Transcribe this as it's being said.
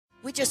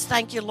We just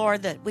thank you,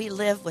 Lord, that we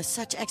live with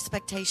such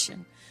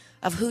expectation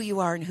of who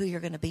you are and who you're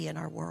going to be in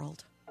our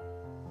world.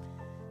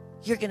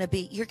 You're going to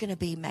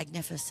be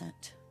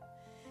magnificent.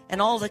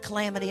 And all the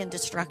calamity and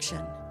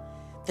destruction,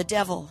 the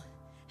devil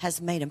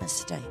has made a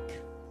mistake.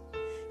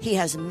 He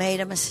has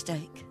made a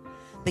mistake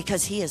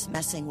because he is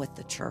messing with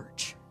the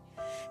church.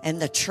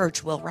 And the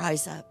church will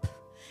rise up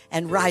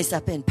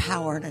in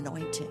power and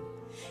anointing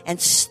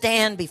and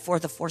stand before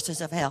the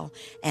forces of hell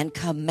and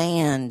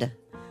command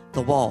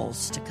the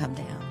walls to come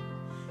down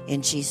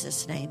in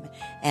Jesus' name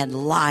and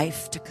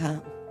life to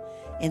come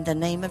in the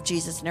name of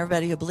Jesus. And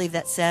everybody who believe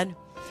that said,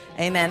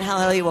 amen.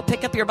 Hallelujah. We'll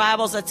pick up your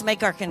Bibles. Let's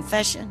make our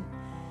confession.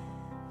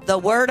 The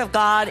word of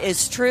God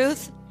is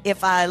truth.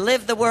 If I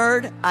live the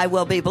word, I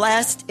will be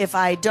blessed. If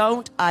I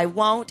don't, I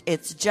won't.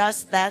 It's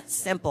just that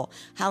simple.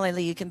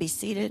 Hallelujah. You can be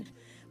seated.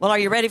 Well, are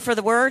you ready for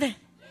the word? Yes.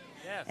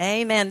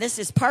 Amen. This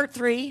is part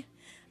 3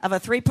 of a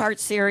 3-part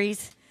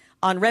series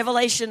on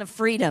revelation of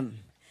freedom.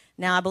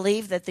 Now, I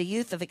believe that the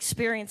youth have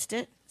experienced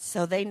it,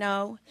 so they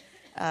know.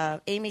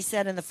 Amy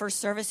said in the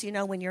first service, you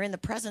know, when you're in the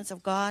presence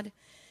of God,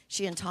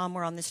 she and Tom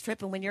were on this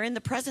trip, and when you're in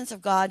the presence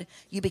of God,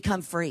 you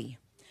become free.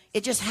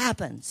 It just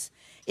happens.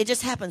 It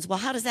just happens. Well,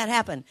 how does that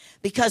happen?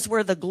 Because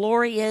where the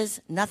glory is,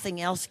 nothing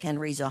else can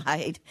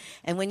reside.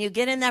 And when you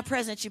get in that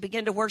presence, you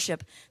begin to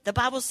worship. The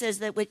Bible says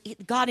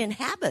that God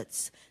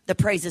inhabits the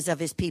praises of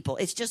his people.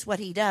 It's just what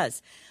he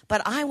does.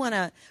 But I want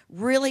to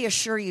really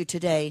assure you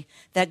today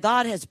that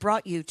God has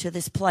brought you to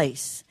this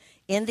place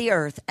in the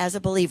earth as a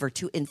believer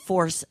to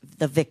enforce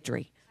the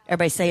victory.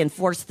 Everybody say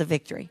enforce the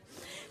victory.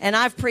 And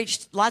I've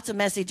preached lots of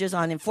messages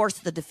on enforce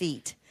the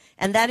defeat.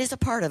 And that is a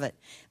part of it.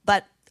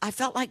 But I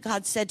felt like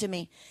God said to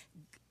me,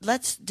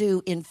 let's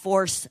do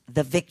enforce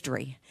the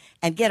victory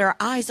and get our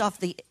eyes off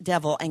the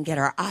devil and get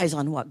our eyes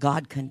on what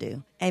God can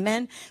do.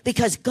 Amen?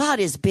 Because God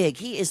is big.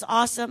 He is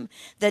awesome.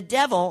 The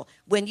devil,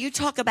 when you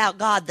talk about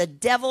God, the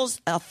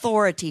devil's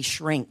authority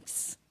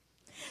shrinks.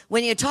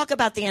 When you talk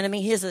about the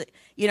enemy,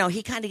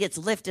 he kind of gets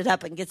lifted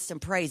up and gets some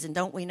praise. And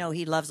don't we know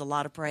he loves a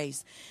lot of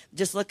praise?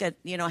 Just look at,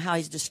 how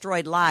he's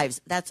destroyed lives.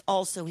 That's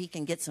also he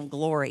can get some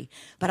glory.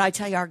 But I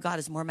tell you, our God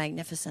is more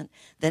magnificent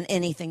than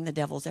anything the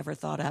devil's ever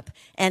thought up.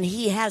 And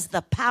he has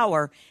the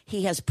power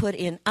he has put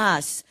in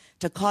us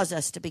to cause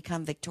us to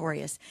become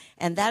victorious.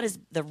 And that is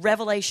the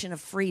revelation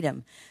of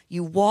freedom.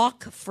 You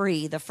walk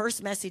free. The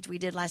first message we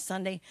did last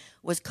Sunday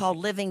was called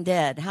Living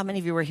Dead. How many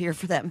of you were here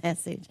for that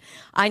message?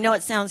 I know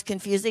it sounds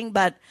confusing,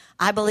 but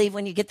I believe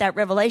when you get that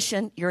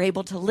revelation, you're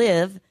able to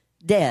live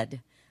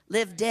dead.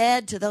 Live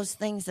dead to those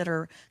things that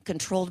are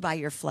controlled by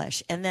your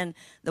flesh. And then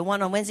the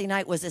one on Wednesday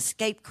night was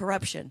escape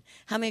corruption.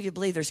 How many of you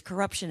believe there's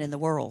corruption in the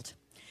world?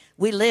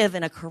 We live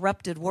in a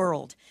corrupted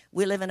world.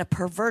 We live in a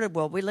perverted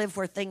world. We live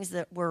where things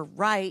that were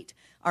right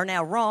are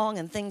now wrong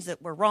and things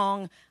that were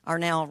wrong are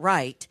now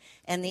right.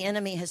 And the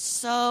enemy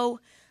has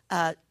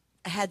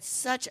had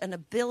such an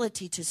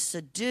ability to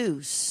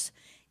seduce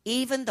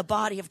even the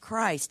body of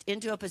Christ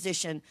into a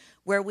position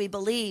where we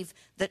believe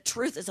that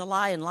truth is a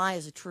lie and lie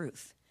is a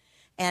truth.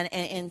 And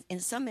in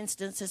some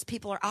instances,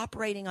 people are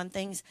operating on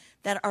things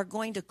that are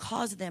going to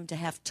cause them to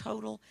have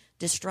total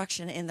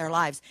destruction in their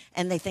lives,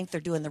 and they think they're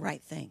doing the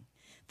right thing.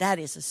 That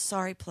is a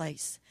sorry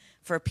place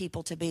for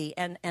people to be.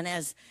 And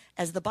as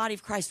the body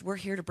of Christ, we're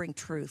here to bring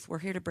truth. We're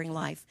here to bring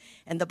life.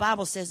 And the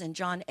Bible says in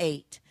John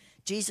 8,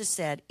 Jesus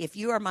said, if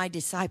you are my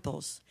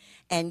disciples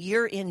and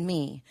you're in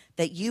me,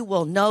 that you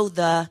will know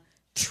the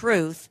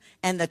truth,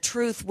 and the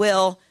truth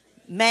will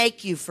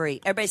make you free.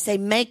 Everybody say,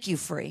 make you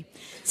free.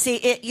 See,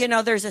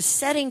 there's a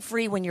setting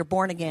free when you're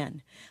born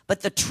again,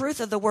 but the truth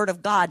of the Word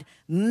of God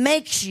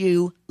makes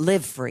you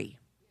live free.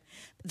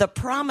 The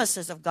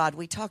promises of God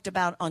we talked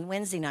about on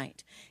Wednesday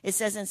night. It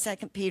says in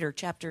 2 Peter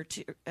chapter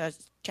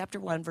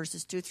 1,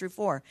 verses 2 through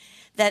 4,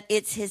 that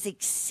it's his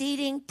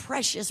exceeding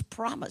precious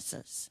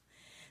promises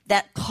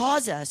that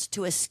cause us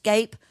to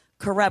escape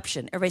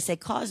corruption. Everybody say,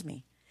 cause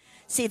me.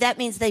 See, that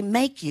means they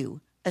make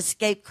you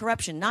escape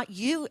corruption. Not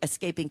you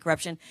escaping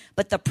corruption,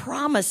 but the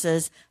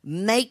promises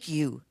make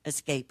you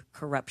escape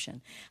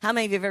corruption. How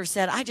many of you have ever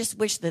said, I just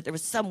wish that there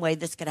was some way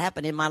this could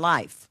happen in my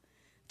life?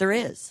 There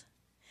is.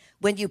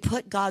 When you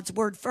put God's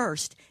word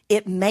first,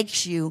 it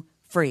makes you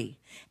free.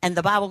 And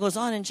the Bible goes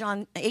on in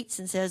John 8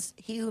 and says,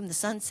 he whom the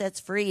Son sets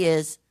free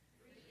is,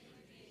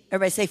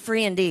 everybody say,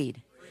 free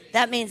indeed. Free.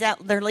 That means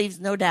that there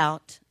leaves no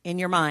doubt in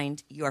your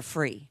mind you are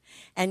free.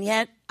 And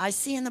yet, I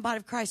see in the body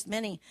of Christ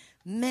many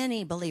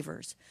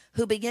believers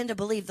who begin to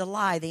believe the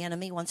lie the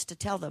enemy wants to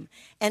tell them.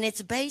 And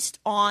it's based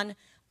on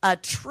a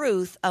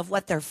truth of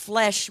what their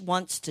flesh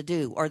wants to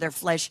do or their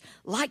flesh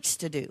likes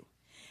to do.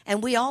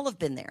 And we all have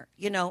been there.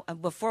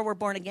 Before we're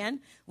born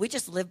again, we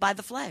just live by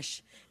the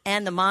flesh.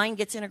 And the mind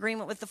gets in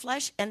agreement with the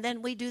flesh, and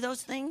then we do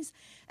those things.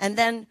 And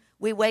then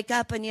we wake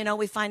up and,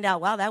 we find out,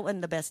 wow, that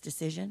wasn't the best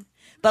decision.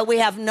 But we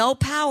have no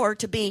power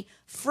to be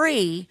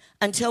free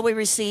until we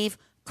receive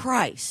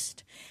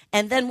Christ.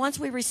 And then once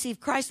we receive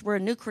Christ, we're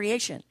a new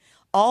creation.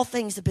 All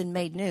things have been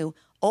made new.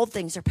 Old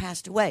things are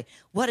passed away.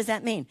 What does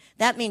that mean?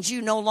 That means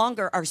you no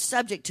longer are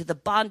subject to the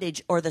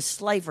bondage or the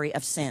slavery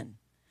of sin.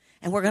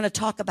 And we're going to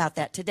talk about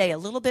that today a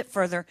little bit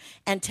further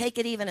and take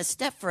it even a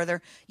step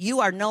further. You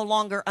are no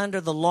longer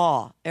under the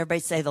law. Everybody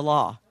say the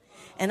law.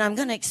 And I'm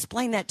going to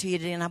explain that to you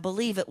today, and I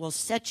believe it will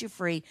set you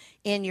free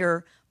in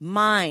your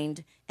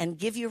mind and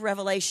give you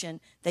revelation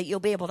that you'll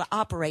be able to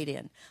operate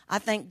in. I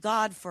thank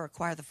God for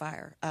Acquire the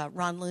Fire.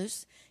 Ron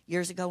Luce,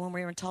 years ago when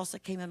we were in Tulsa,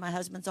 came in my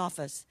husband's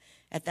office.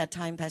 At that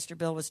time, Pastor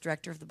Bill was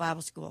director of the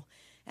Bible school,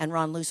 and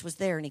Ron Luce was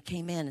there, and he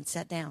came in and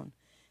sat down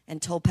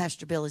and told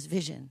Pastor Bill his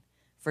vision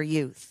for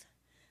youth.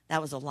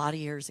 That was a lot of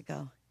years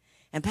ago.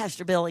 And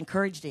Pastor Bill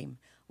encouraged him,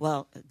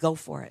 well, go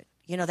for it.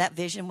 You know, that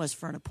vision was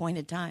for an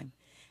appointed time.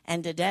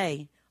 And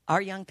today,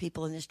 our young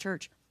people in this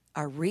church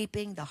are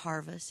reaping the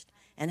harvest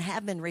and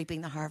have been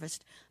reaping the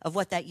harvest of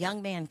what that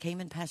young man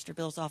came in Pastor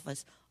Bill's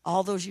office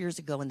all those years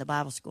ago in the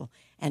Bible school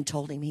and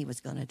told him he was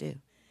going to do.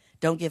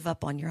 Don't give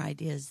up on your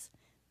ideas.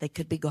 They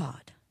could be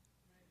God.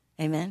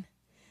 Amen?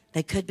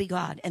 They could be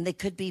God, and they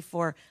could be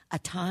for a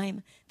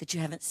time that you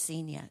haven't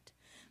seen yet.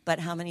 But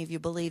how many of you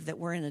believe that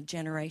we're in a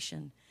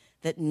generation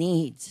that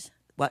needs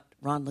what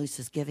Ron Luce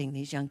is giving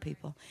these young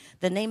people?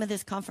 The name of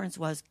this conference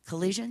was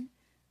Collision,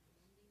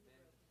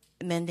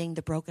 Mending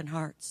the Broken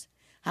Hearts.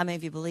 How many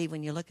of you believe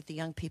when you look at the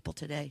young people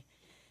today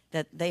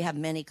that they have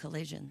many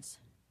collisions?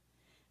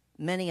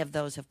 Many of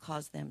those have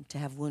caused them to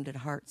have wounded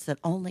hearts that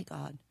only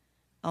God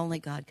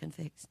can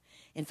fix.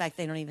 In fact,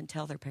 they don't even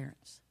tell their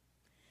parents.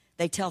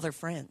 They tell their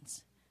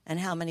friends. And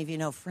how many of you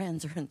know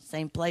friends are in the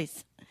same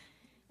place?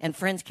 And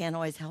friends can't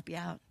always help you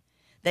out.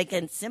 They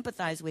can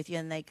sympathize with you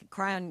and they can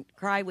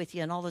cry with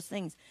you and all those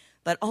things.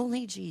 But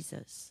only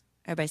Jesus,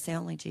 everybody say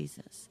only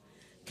Jesus,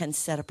 can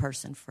set a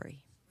person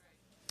free.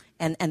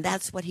 And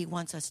that's what he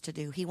wants us to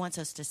do. He wants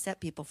us to set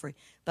people free.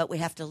 But we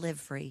have to live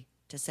free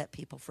to set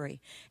people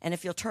free. And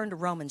if you'll turn to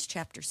Romans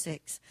chapter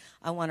 6,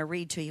 I want to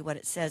read to you what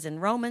it says.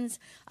 In Romans,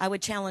 I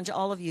would challenge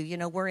all of you. You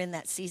know, we're in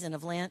that season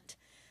of Lent.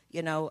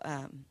 You know,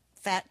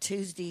 Fat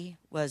Tuesday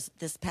was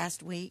this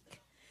past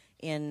week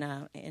in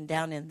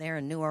down in there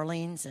in New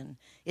Orleans, and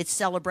it's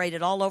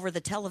celebrated all over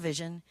the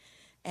television.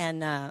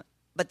 And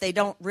but they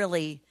don't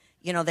really,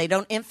 you know, they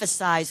don't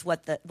emphasize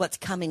what's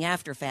coming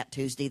after Fat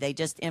Tuesday. They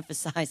just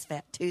emphasize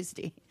Fat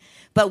Tuesday.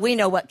 But we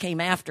know what came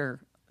after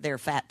their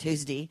Fat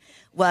Tuesday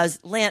was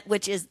Lent,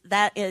 which is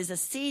a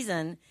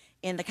season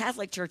in the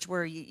Catholic Church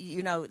where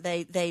you know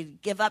they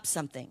give up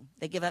something.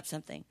 They give up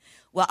something.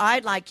 Well,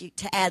 I'd like you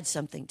to add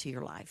something to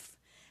your life.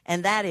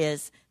 And that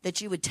is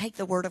that you would take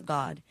the Word of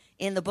God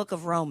in the book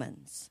of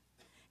Romans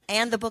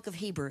and the book of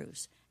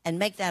Hebrews and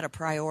make that a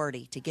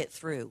priority to get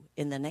through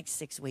in the next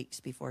 6 weeks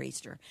before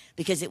Easter,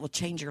 because it will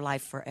change your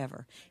life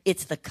forever.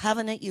 It's the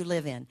covenant you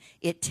live in.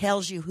 It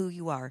tells you who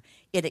you are.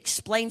 It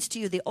explains to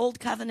you the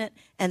old covenant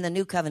and the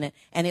new covenant,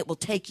 and it will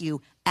take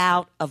you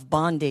out of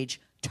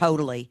bondage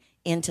totally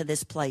into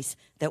this place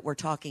that we're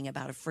talking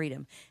about of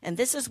freedom. And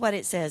this is what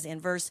it says in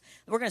verse,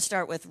 we're going to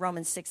start with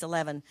Romans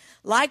 6:11.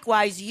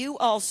 Likewise, you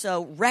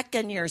also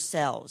reckon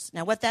yourselves.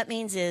 Now, what that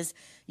means is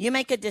you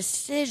make a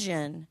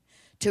decision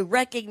to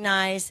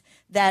recognize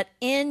that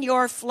in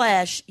your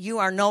flesh, you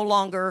are no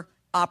longer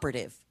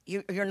operative.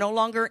 You're no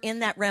longer in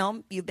that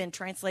realm. You've been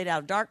translated out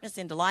of darkness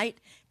into light,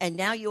 and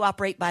now you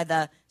operate by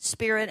the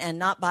Spirit and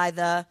not by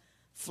the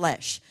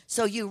flesh.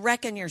 So you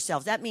reckon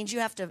yourselves. That means you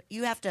have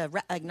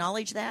to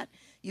acknowledge that.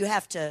 You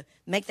have to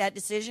make that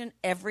decision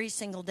every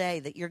single day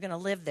that you're going to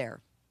live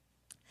there.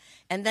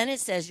 And then it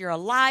says you're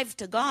alive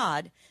to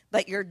God,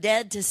 but you're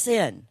dead to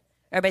sin.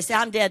 Everybody say,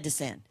 I'm dead to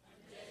sin.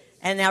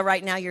 And now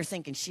right now you're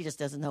thinking, she just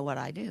doesn't know what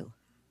I do.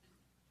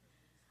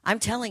 I'm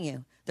telling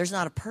you, there's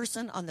not a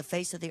person on the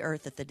face of the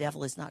earth that the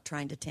devil is not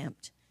trying to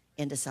tempt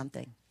into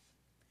something.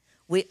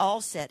 We all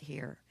sit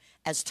here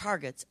as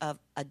targets of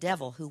a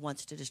devil who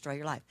wants to destroy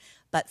your life.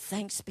 But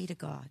thanks be to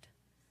God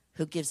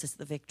who gives us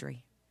the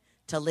victory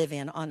to live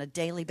in on a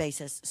daily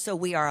basis. So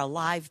we are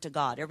alive to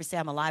God. Everybody say,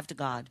 I'm alive to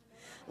God.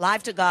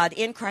 Alive to God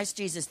in Christ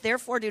Jesus.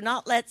 Therefore, do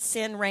not let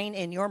sin reign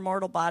in your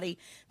mortal body,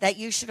 that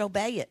you should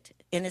obey it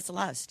in its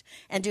lust.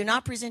 And do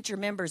not present your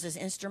members as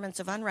instruments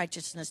of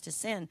unrighteousness to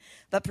sin,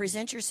 but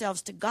present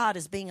yourselves to God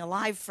as being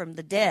alive from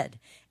the dead,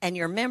 and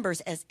your members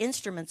as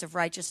instruments of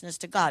righteousness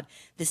to God.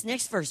 This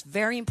next verse,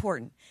 very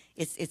important.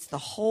 It's the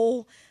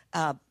whole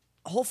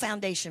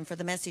foundation for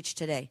the message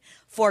today.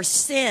 For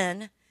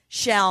sin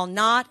shall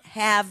not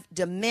have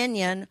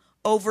dominion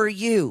over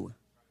you.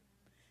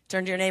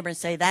 Turn to your neighbor and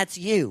say, that's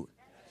you.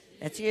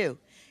 That's you.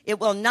 It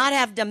will not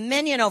have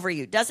dominion over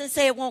you. Doesn't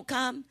say it won't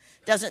come.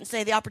 Doesn't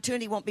say the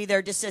opportunity won't be there.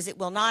 It just says it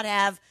will not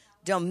have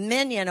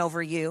dominion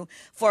over you.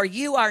 For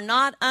you are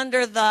not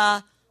under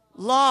the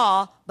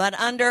law, but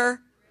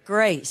under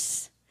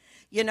grace.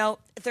 You know,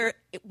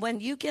 when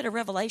you get a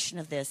revelation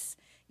of this,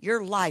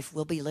 your life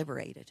will be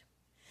liberated.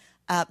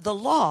 The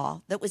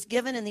law that was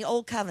given in the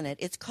Old Covenant,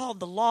 it's called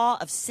the law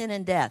of sin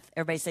and death.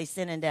 Everybody say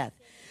sin and death.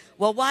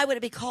 Well, why would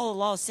it be called the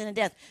law of sin and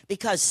death?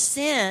 Because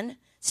sin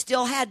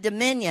still had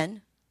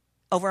dominion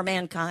over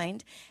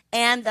mankind,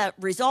 and the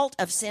result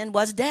of sin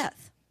was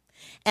death.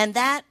 And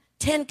that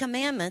 10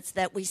 commandments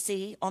that we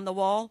see on the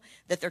wall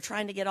that they're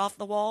trying to get off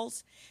the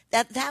walls,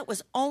 that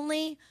was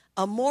only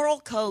a moral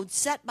code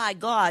set by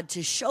God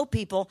to show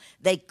people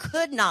they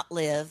could not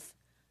live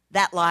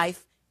that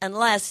life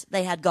unless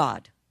they had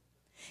God.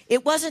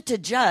 It wasn't to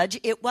judge.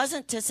 It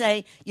wasn't to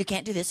say, you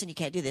can't do this and you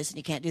can't do this and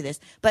you can't do this.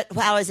 But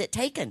how is it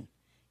taken?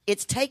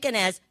 It's taken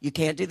as you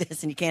can't do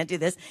this and you can't do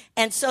this.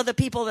 And so the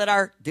people that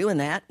are doing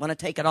that want to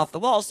take it off the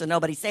wall so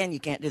nobody's saying you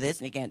can't do this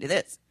and you can't do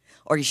this.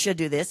 Or you should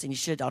do this and you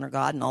should honor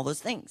God and all those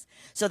things.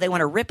 So they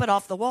want to rip it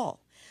off the wall.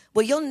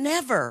 Well, you'll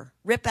never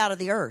rip out of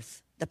the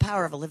earth the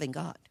power of a living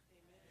God.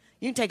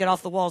 You can take it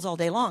off the walls all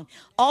day long.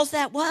 All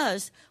that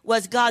was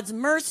God's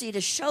mercy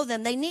to show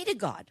them they needed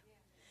God.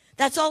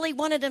 That's all he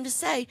wanted them to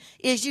say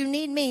is you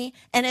need me.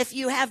 And if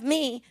you have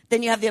me,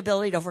 then you have the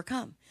ability to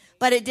overcome.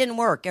 But it didn't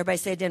work. Everybody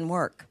say it didn't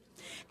work.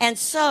 And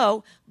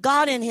so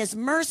God in his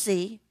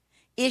mercy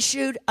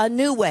issued a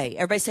new way.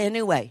 Everybody say a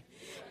new way.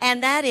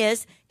 And that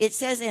is, it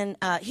says in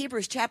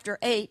Hebrews chapter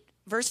 8,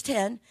 verse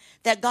 10,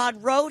 that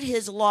God wrote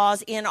his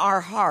laws in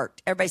our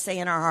heart. Everybody say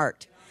in our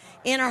heart.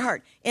 In our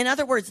heart. In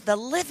other words, the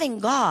living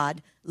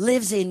God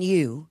lives in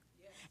you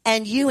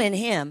and you in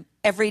him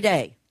every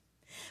day.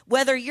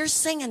 Whether you're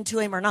singing to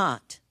him or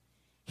not,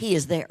 he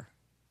is there.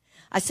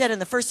 I said in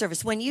the first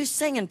service, when you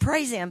sing and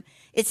praise him,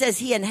 it says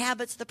he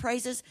inhabits the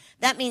praises.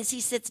 That means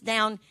he sits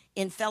down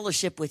in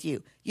fellowship with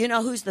you. You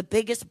know who's the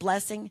biggest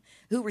blessing?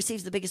 Who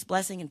receives the biggest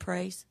blessing and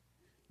praise?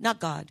 Not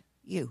God,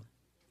 you.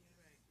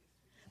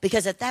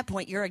 Because at that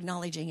point, you're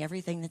acknowledging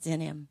everything that's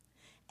in him.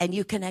 And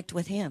you connect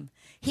with him.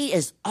 He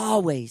is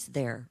always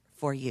there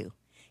for you.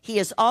 He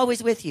is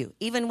always with you.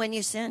 Even when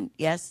you sin,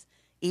 yes.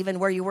 Even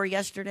where you were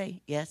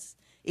yesterday, yes.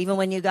 Even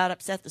when you got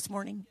upset this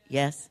morning,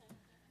 yes.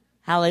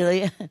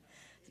 Hallelujah.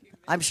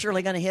 I'm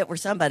surely going to hit where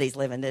somebody's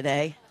living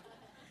today.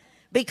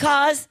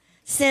 Because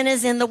sin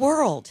is in the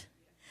world.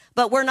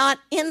 But we're not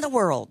in the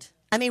world.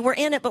 I mean, we're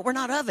in it, but we're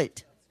not of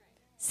it.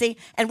 See,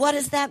 and what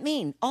does that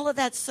mean? All of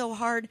that's so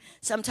hard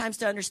sometimes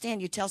to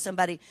understand. You tell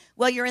somebody,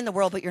 well, you're in the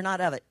world, but you're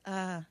not of it.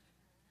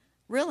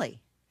 Really?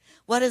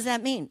 What does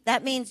that mean?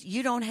 That means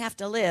you don't have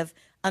to live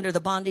under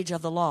the bondage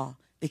of the law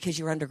because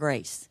you're under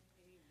grace.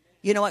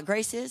 You know what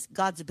grace is?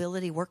 God's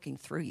ability working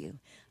through you.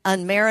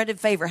 Unmerited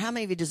favor. How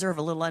many of you deserve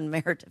a little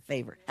unmerited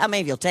favor? How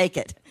many of you will take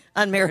it?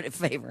 Unmerited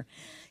favor.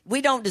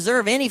 We don't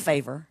deserve any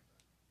favor,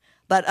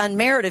 but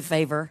unmerited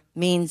favor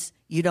means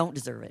you don't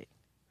deserve it,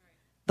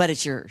 but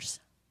it's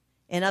yours.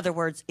 In other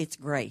words, it's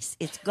grace.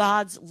 It's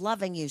God's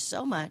loving you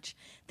so much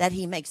that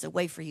he makes a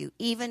way for you,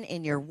 even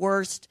in your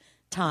worst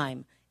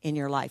time in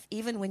your life,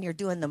 even when you're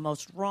doing the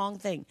most wrong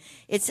thing.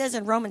 It says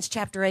in Romans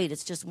chapter 8,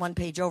 it's just one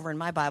page over in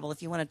my Bible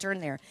if you want to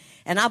turn there.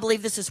 And I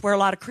believe this is where a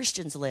lot of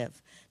Christians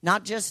live,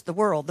 not just the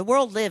world. The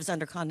world lives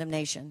under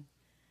condemnation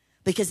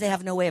because they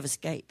have no way of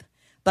escape.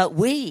 But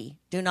we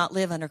do not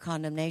live under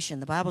condemnation.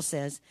 The Bible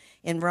says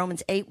in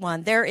Romans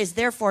 8:1, there is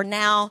therefore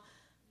now,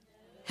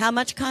 how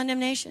much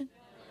condemnation?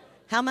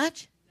 How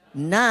much?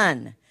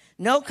 None.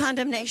 No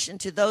condemnation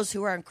to those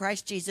who are in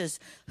Christ Jesus,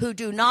 who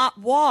do not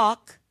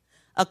walk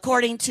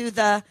according to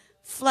the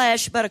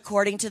flesh, but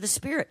according to the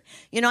Spirit.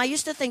 You know, I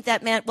used to think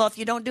that meant, well, if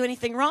you don't do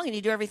anything wrong and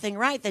you do everything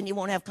right, then you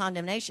won't have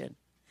condemnation.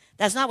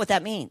 That's not what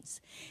that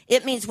means.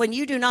 It means when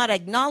you do not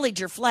acknowledge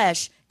your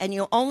flesh and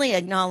you only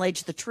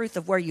acknowledge the truth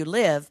of where you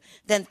live,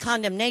 then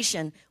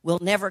condemnation will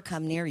never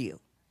come near you.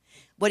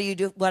 What do you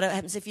do? What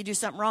happens if you do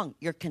something wrong?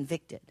 You're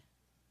convicted,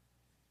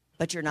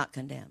 but you're not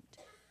condemned.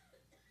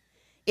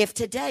 If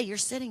today you're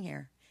sitting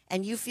here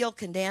and you feel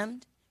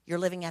condemned, you're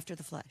living after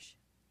the flesh.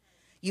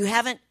 You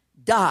haven't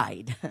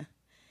died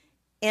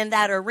in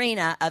that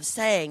arena of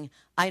saying,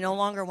 I no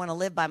longer want to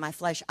live by my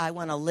flesh. I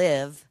want to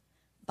live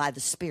by the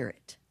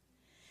Spirit.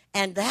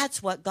 And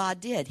that's what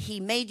God did. He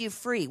made you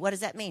free. What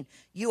does that mean?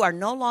 You are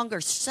no longer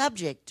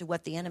subject to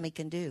what the enemy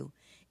can do.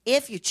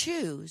 If you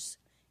choose,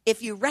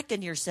 if you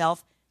reckon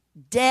yourself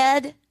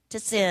dead to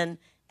sin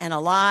and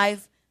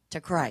alive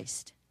to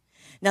Christ.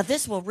 Now,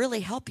 this will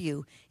really help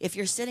you if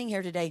you're sitting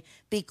here today.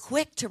 Be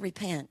quick to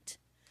repent,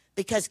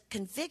 because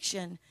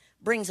conviction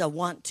brings a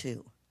want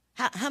to.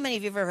 How many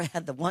of you have ever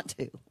had the want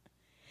to?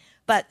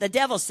 But the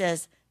devil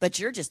says, but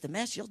you're just a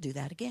mess. You'll do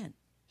that again.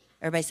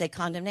 Everybody say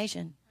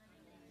condemnation.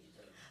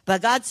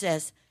 But God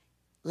says,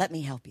 let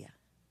me help you.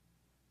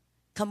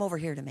 Come over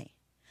here to me.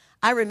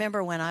 I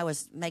remember when I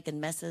was making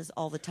messes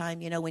all the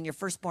time. You know, when you're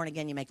first born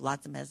again, you make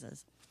lots of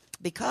messes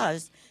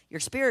because your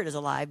spirit is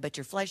alive, but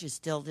your flesh is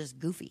still just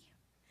goofy.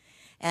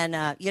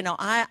 And, you know,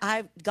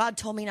 God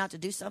told me not to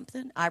do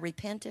something. I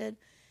repented,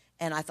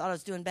 and I thought I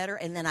was doing better,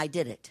 and then I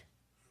did it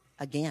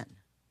again.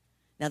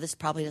 Now, this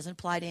probably doesn't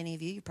apply to any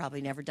of you. You've probably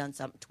never done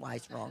something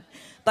twice wrong,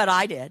 but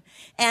I did.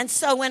 And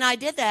so when I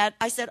did that,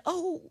 I said,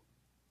 oh,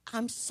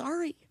 I'm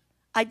sorry.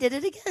 I did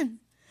it again.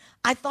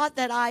 I thought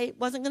that I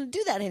wasn't going to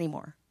do that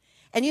anymore.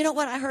 And you know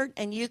what I heard?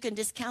 And you can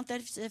discount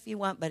that if you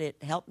want, but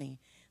it helped me.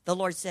 The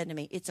Lord said to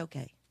me, it's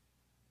okay.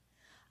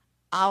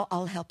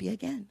 I'll help you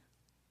again.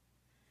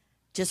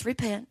 Just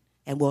repent,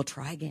 and we'll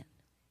try again.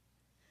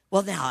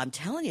 Well, now, I'm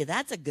telling you,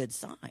 that's a good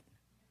sign.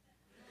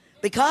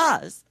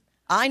 Because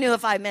I knew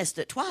if I missed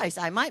it twice,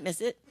 I might miss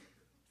it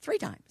 3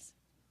 times.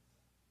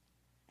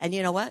 And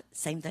you know what?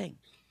 Same thing.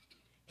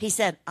 He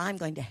said, I'm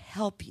going to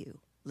help you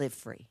live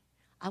free.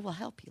 I will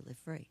help you live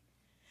free.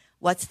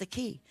 What's the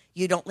key?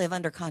 You don't live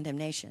under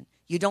condemnation.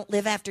 You don't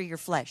live after your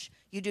flesh.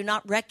 You do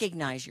not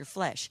recognize your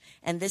flesh.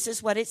 And this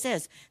is what it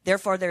says.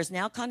 Therefore, there's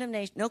now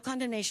no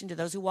condemnation to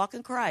those who walk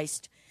in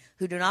Christ,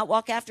 who do not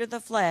walk after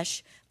the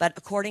flesh, but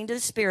according to the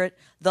Spirit.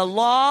 The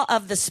law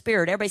of the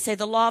Spirit, everybody say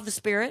the law of the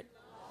Spirit,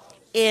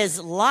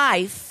 is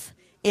life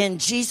in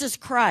Jesus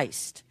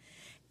Christ.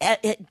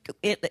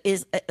 It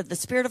is the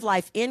Spirit of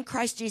life in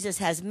Christ Jesus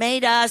has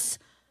made us.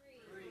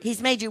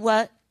 He's made you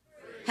what?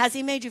 Has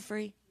he made you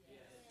free?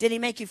 Did he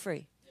make you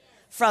free?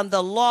 From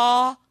the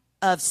law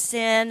of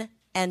sin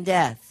and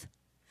death.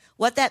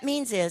 What that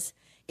means is,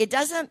 it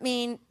doesn't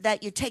mean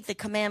that you take the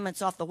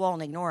commandments off the wall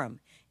and ignore them.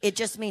 It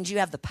just means you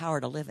have the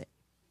power to live it.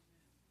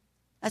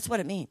 That's what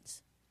it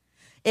means.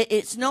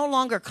 It's no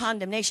longer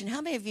condemnation.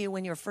 How many of you,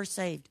 when you were first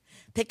saved,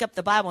 pick up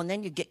the Bible and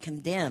then you get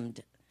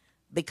condemned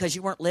because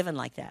you weren't living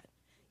like that?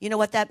 You know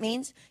what that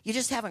means? You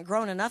just haven't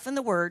grown enough in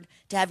the Word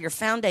to have your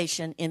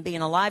foundation in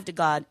being alive to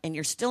God, and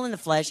you're still in the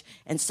flesh,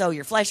 and so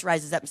your flesh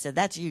rises up and says,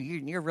 that's you.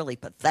 You're really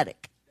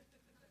pathetic.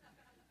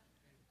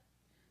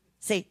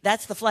 See,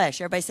 that's the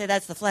flesh. Everybody say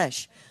that's the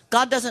flesh.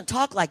 God doesn't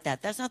talk like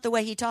that. That's not the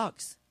way he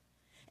talks.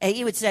 And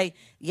he would say,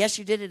 yes,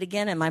 you did it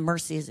again, and my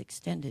mercy is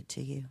extended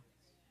to you.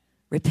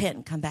 Repent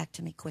and come back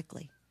to me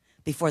quickly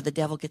before the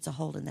devil gets a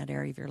hold in that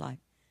area of your life.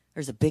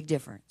 There's a big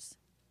difference.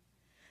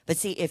 But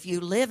see, if you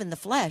live in the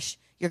flesh,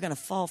 you're going to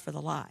fall for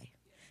the lie.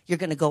 You're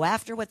going to go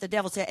after what the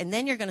devil said, and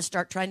then you're going to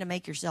start trying to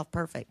make yourself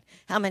perfect.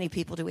 How many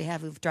people do we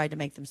have who've tried to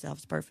make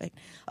themselves perfect?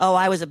 Oh,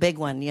 I was a big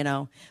one, you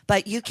know.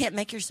 But you can't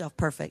make yourself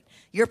perfect.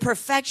 Your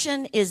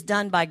perfection is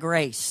done by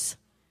grace.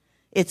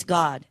 It's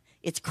God.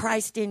 It's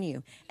Christ in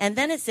you. And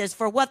then it says,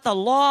 for what the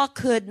law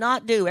could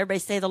not do. Everybody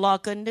say the law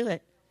couldn't do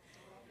it.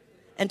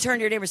 And turn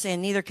to your neighbor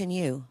saying, neither can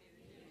you.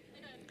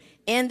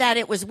 In that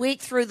it was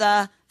weak through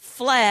the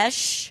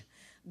flesh,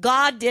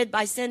 God did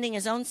by sending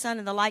his own son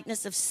in the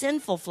likeness of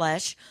sinful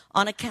flesh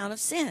on account of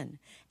sin.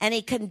 And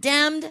he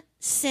condemned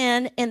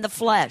sin in the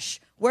flesh.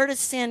 Where does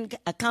sin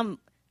come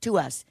to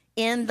us?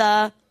 In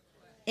the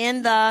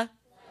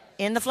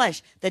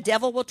flesh. The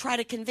devil will try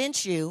to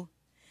convince you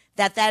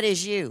that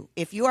is you.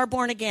 If you are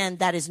born again,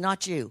 that is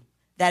not you.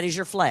 That is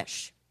your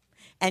flesh.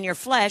 And your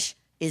flesh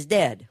is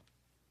dead.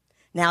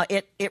 Now,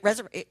 it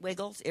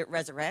wiggles, it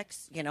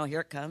resurrects. You know,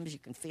 here it comes. You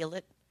can feel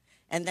it.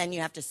 And then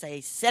you have to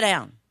say, sit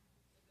down.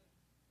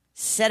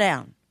 Sit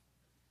down.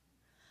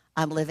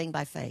 I'm living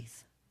by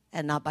faith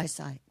and not by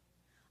sight.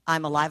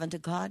 I'm alive unto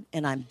God,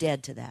 and I'm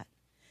dead to that.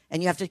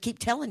 And you have to keep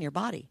telling your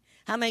body.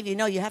 How many of you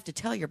know you have to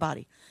tell your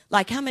body?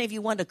 Like, how many of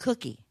you want a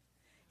cookie?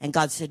 And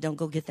God said, don't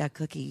go get that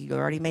cookie. You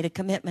already made a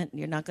commitment, and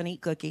you're not going to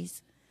eat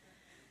cookies.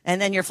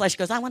 And then your flesh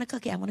goes, I want a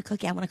cookie, I want a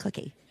cookie, I want a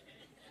cookie.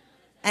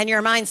 And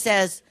your mind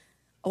says,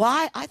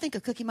 well, I think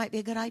a cookie might be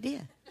a good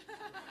idea.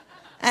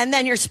 And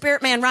then your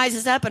spirit man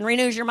rises up and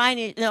renews your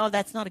mind. No,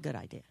 that's not a good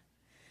idea.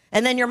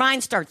 And then your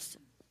mind starts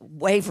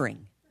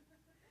wavering.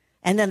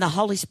 And then the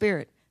Holy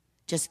Spirit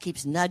just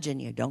keeps nudging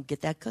you. Don't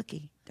get that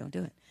cookie. Don't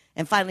do it.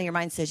 And finally your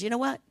mind says, you know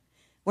what?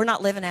 We're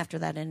not living after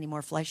that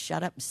anymore. Flesh,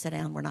 shut up and sit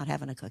down. We're not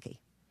having a cookie.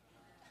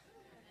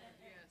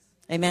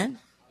 Amen?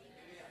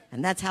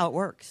 And that's how it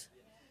works.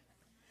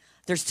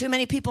 There's too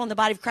many people in the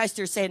body of Christ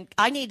who are saying,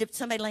 I need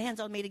somebody to lay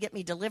hands on me to get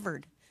me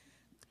delivered.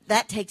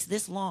 That takes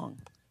this long.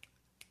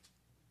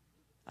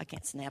 I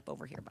can't snap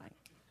over here, Mike.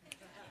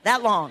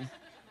 That long.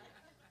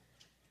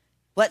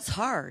 What's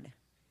hard?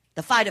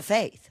 The fight of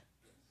faith.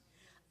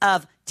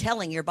 Of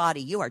telling your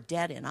body, you are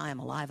dead and I am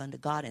alive unto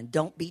God, and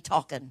don't be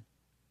talking.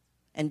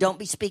 And don't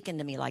be speaking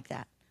to me like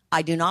that.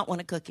 I do not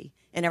want a cookie.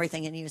 And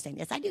everything in you is saying,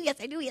 yes, I do, yes,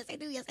 I do, yes, I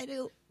do, yes, I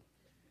do.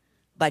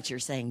 But you're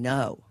saying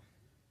no.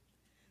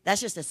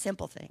 That's just a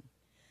simple thing.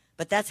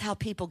 But that's how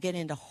people get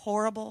into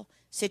horrible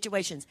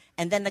situations.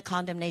 And then the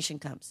condemnation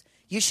comes.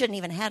 You shouldn't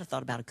even have a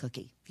thought about a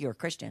cookie if you're a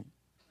Christian.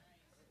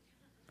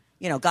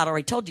 You know, God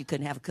already told you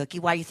couldn't have a cookie.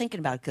 Why are you thinking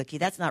about a cookie?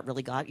 That's not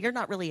really God. You're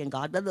not really in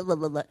God. Blah, blah, blah,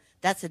 blah, blah.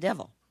 That's the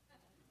devil.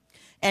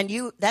 And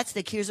that's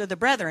the accuser of the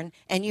brethren,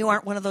 and you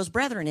aren't one of those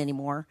brethren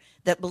anymore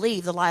that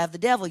believe the lie of the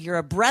devil. You're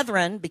a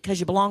brethren because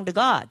you belong to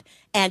God.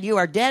 And you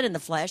are dead in the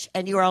flesh,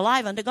 and you are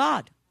alive unto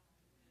God.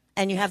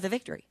 And you have the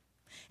victory.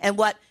 And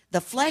what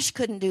the flesh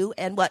couldn't do,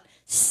 and what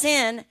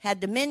sin had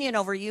dominion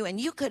over you, and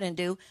you couldn't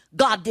do,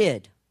 God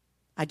did.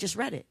 I just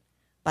read it.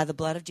 By the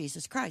blood of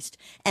Jesus Christ.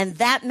 And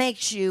that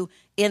makes you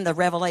in the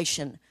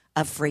revelation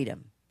of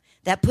freedom.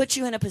 That puts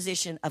you in a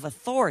position of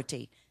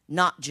authority,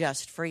 not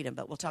just freedom.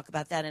 But we'll talk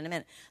about that in a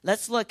minute.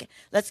 Let's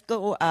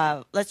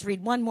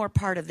read one more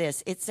part of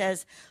this. It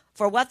says,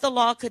 for what the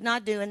law could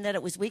not do, and that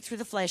it was weak through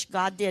the flesh,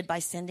 God did by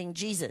sending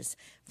Jesus.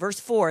 Verse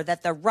 4,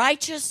 that the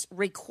righteous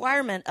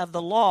requirement of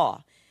the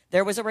law,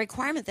 there was a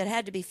requirement that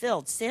had to be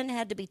filled. Sin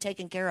had to be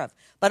taken care of.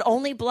 But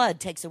only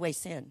blood takes away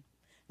sin,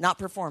 not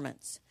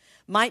performance.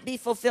 Might be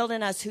fulfilled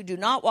in us who do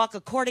not walk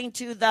according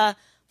to the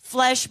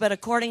flesh, but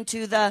according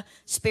to the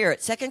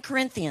Spirit. 2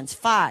 Corinthians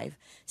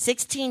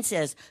 5:16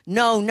 says,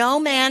 no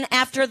man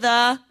after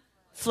the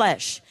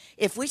flesh.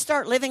 If we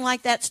start living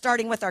like that,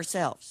 starting with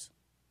ourselves,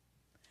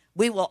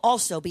 we will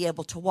also be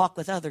able to walk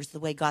with others the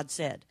way God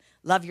said.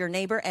 Love your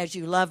neighbor as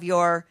you love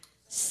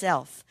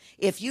yourself.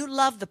 If you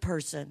love the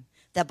person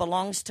that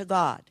belongs to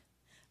God,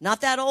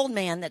 not that old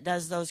man that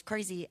does those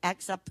crazy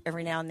acts up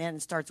every now and then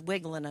and starts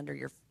wiggling under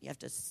you have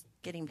to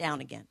get him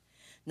down again.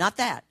 Not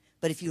that.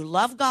 But if you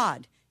love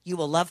God, you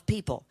will love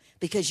people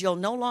because you'll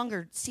no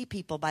longer see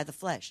people by the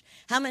flesh.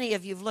 How many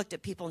of you have looked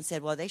at people and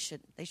said, well, they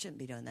shouldn't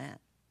be doing that?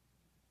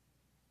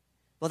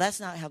 Well, that's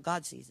not how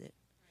God sees it.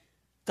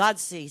 God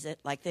sees it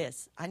like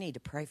this. I need to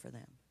pray for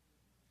them.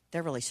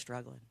 They're really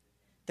struggling.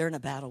 They're in a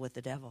battle with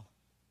the devil.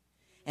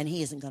 And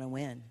he isn't going to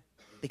win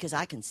because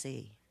I can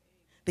see.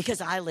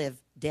 Because I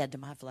live dead to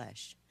my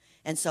flesh.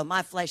 And so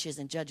my flesh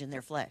isn't judging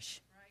their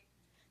flesh.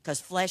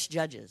 Because flesh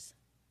judges.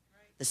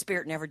 The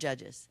Spirit never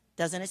judges.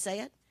 Doesn't it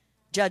say it?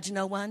 Judge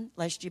no one,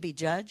 lest you be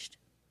judged.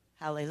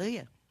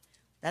 Hallelujah.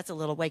 That's a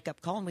little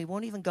wake-up call, and we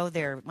won't even go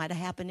there. It might have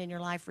happened in your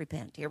life.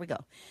 Repent. Here we go.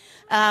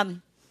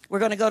 We're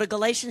going to go to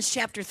Galatians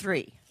chapter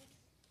 3.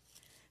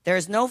 There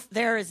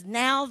is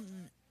now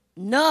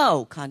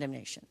no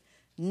condemnation.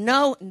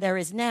 No, there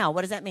is now.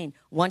 What does that mean?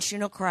 Once you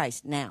know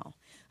Christ, now.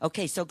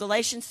 Okay, so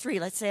Galatians 3,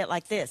 let's say it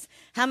like this.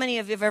 How many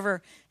of you have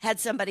ever had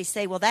somebody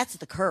say, well, that's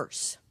the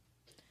curse?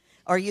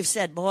 Or you've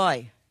said,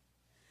 boy,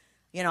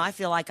 I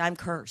feel like I'm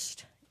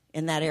cursed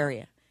in that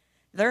area.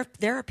 There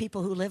are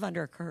people who live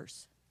under a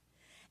curse.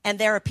 And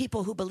there are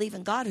people who believe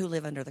in God who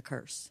live under the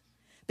curse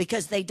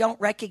because they don't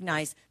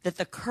recognize that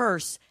the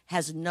curse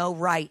has no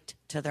right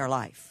to their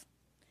life.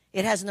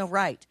 It has no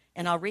right.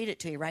 And I'll read it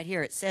to you right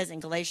here. It says in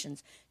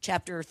Galatians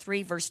chapter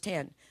 3, verse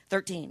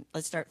 13.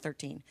 Let's start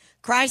 13.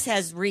 Christ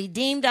has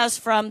redeemed us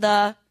from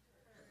that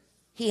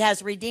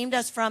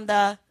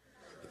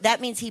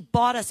means he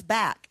bought us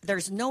back.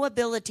 There's no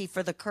ability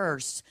for the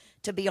curse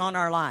to be on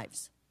our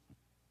lives.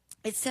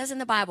 It says in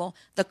the Bible,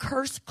 the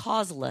curse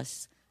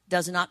causeless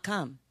does not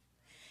come.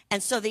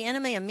 And so the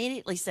enemy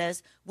immediately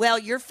says, well,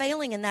 you're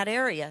failing in that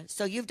area,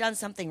 so you've done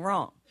something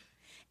wrong.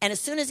 And as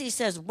soon as he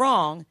says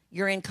wrong,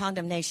 you're in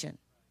condemnation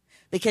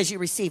because you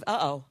receive,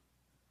 I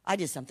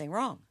did something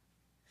wrong.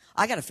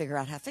 I got to figure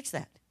out how to fix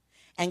that.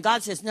 And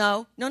God says,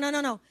 no.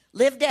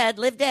 Live dead,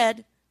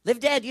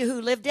 you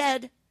who live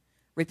dead.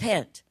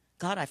 Repent.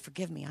 God,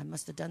 forgive me. I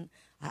must have done,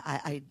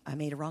 I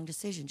made a wrong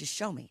decision. Just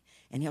show me.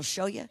 And he'll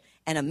show you.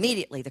 And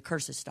immediately the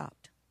curse is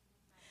stopped.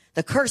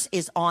 The curse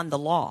is on the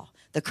law.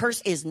 The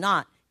curse is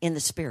not in the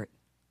Spirit.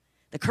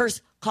 The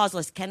curse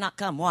causeless cannot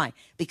come. Why?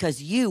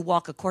 Because you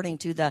walk according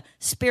to the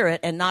Spirit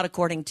and not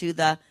according to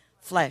the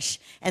flesh.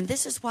 And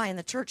this is why in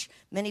the church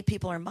many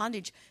people are in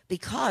bondage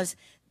because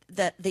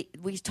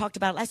we talked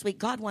about it last week.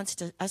 God wants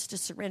us to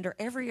surrender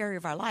every area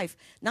of our life,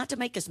 not to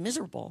make us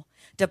miserable,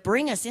 to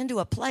bring us into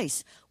a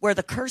place where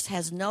the curse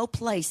has no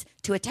place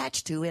to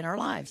attach to in our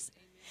lives.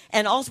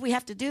 And all we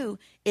have to do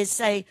is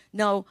say,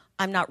 no,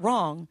 I'm not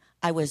wrong.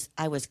 I was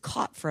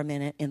caught for a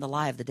minute in the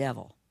lie of the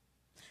devil.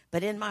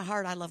 But in my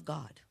heart, I love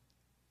God.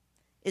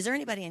 Is there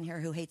anybody in here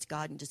who hates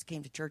God and just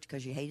came to church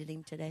because you hated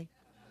him today?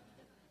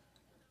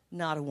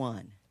 Not a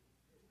one.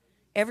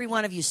 Every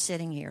one of you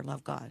sitting here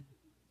love God,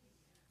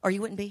 or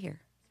you wouldn't be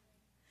here.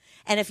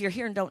 And if you're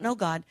here and don't know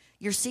God,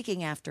 you're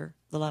seeking after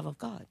the love of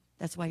God.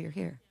 That's why you're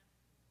here.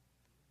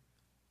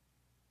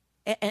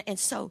 And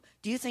so,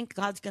 do you think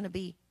God's going to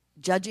be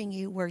judging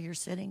you where you're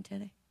sitting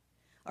today?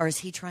 Or is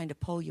he trying to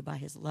pull you by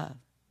his love?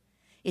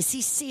 Is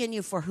he seeing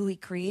you for who he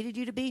created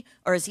you to be,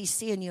 or is he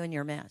seeing you in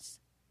your mess?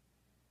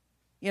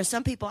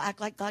 Some people act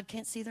like God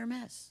can't see their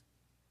mess.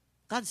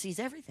 God sees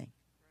everything.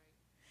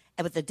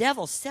 But the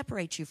devil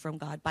separates you from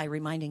God by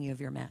reminding you of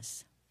your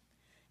mess.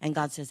 And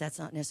God says, that's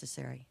not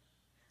necessary.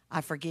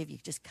 I forgive you.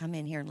 Just come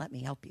in here and let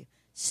me help you.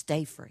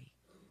 Stay free.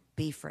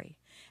 Be free.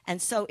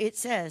 And so it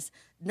says,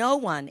 no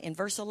one, in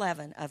verse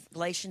 11 of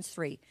Galatians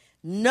 3,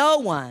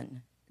 no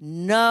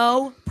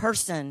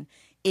person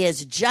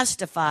is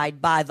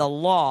justified by the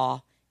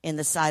law in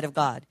the sight of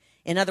God.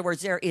 In other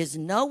words, there is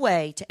no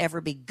way to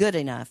ever be good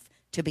enough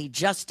to be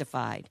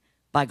justified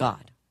by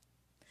God.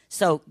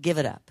 So give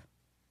it up.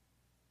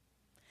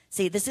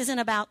 See, this isn't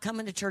about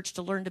coming to church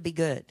to learn to be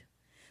good.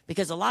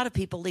 Because a lot of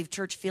people leave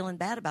church feeling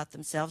bad about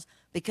themselves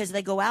because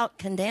they go out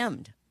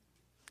condemned.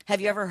 Have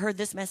you ever heard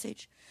this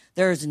message?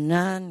 There's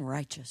none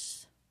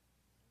righteous.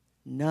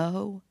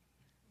 No,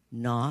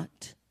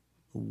 not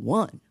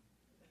one.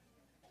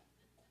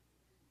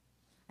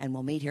 And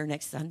we'll meet here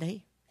next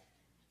Sunday.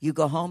 You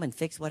go home and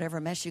fix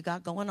whatever mess you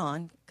got going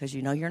on because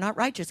you know you're not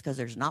righteous because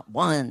there's not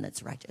one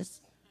that's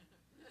righteous.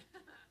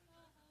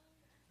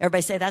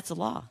 Everybody say that's the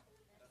law.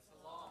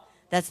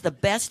 That's the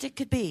best it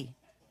could be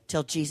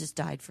till Jesus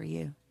died for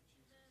you.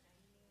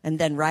 And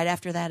then right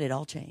after that, it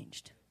all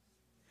changed.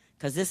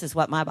 Because this is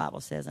what my Bible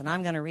says, and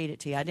I'm going to read it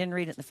to you. I didn't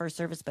read it in the first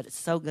service, but it's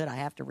so good I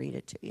have to read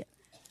it to you.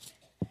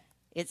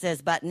 It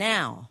says, but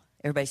now,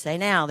 everybody say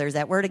now, there's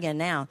that word again,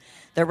 now.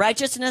 The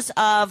righteousness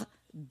of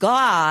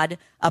God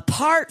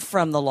apart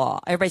from the law,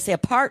 everybody say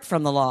apart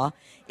from the law,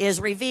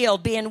 is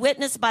revealed, being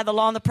witnessed by the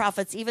law and the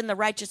prophets, even the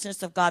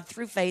righteousness of God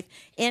through faith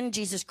in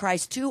Jesus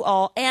Christ to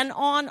all and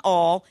on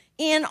all,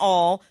 in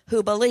all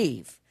who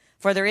believe.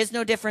 For there is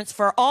no difference,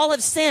 for all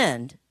have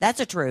sinned. That's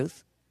a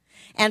truth.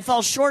 And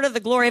fall short of the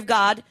glory of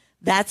God.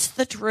 That's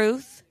the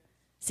truth.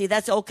 See,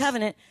 that's the old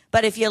covenant.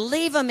 But if you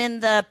leave them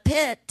in the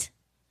pit,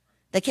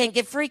 they can't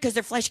get free because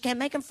their flesh can't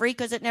make them free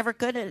because it never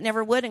could and it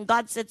never would. And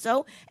God said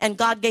so. And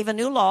God gave a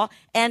new law.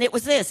 And it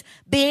was this,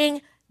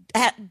 being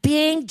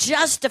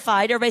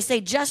justified. Everybody say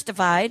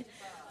justified.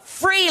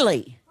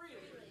 Freely.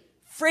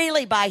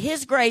 Freely by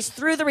his grace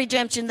through the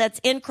redemption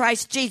that's in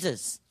Christ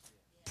Jesus.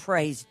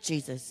 Praise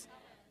Jesus.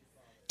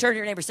 Turn to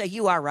your neighbor and say,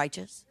 you are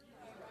righteous.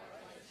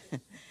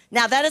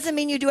 Now, that doesn't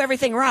mean you do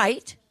everything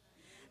right.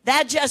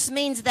 That just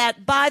means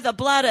that by the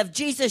blood of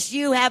Jesus,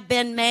 you have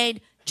been made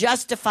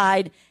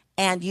justified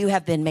and you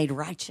have been made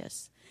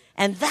righteous.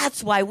 And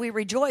that's why we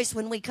rejoice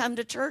when we come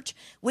to church.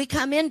 We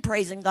come in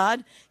praising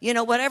God. You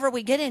know, whatever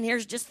we get in here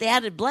is just the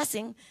added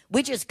blessing.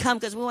 We just come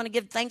because we want to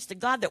give thanks to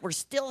God that we're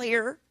still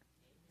here.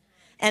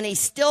 And he's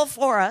still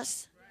for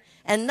us.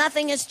 And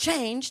nothing has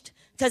changed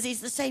because he's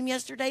the same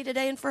yesterday,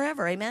 today, and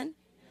forever. Amen?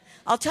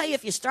 I'll tell you,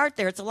 if you start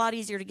there, it's a lot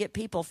easier to get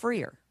people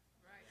freer.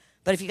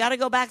 But if you got to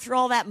go back through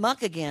all that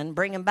muck again,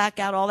 bringing back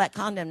out all that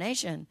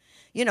condemnation,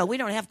 you know, we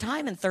don't have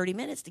time in 30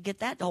 minutes to get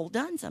that all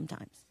done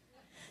sometimes.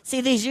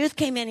 See, these youth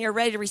came in here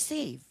ready to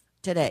receive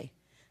today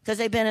because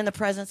they've been in the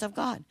presence of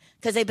God,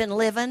 because they've been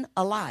living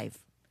alive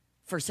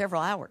for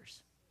several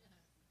hours.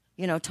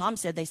 You know, Tom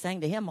said they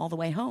sang to him all the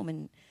way home,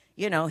 and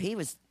you know, he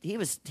was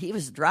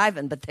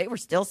driving, but they were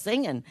still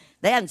singing.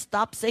 They hadn't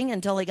stopped singing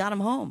until he got him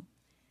home.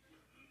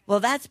 Well,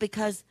 that's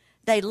because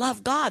they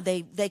love God.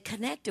 They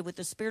connected with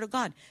the Spirit of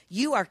God.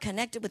 You are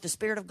connected with the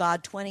Spirit of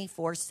God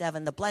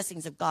 24/7. The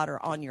blessings of God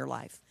are on your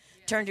life.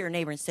 Turn to your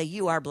neighbor and say,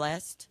 you are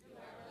blessed.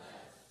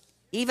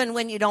 Even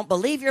when you don't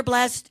believe you're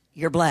blessed,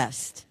 you're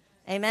blessed.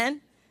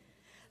 Amen?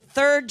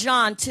 3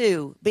 John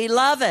 2,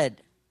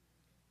 beloved,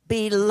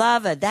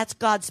 that's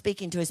God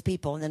speaking to his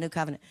people in the new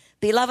covenant.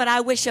 Beloved, I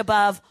wish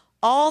above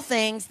all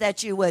things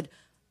that you would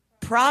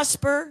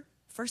prosper.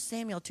 1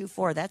 Samuel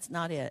 2:4, that's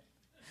not it.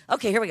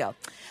 Okay, here we go.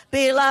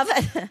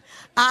 Beloved,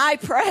 I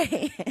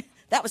pray.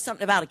 That was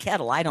something about a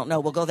kettle. I don't know.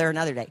 We'll go there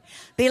another day.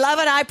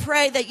 Beloved, I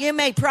pray that you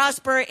may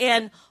prosper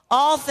in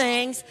all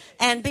things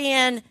and be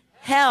in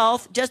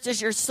health just as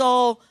your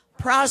soul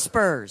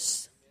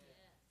prospers.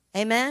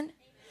 Amen?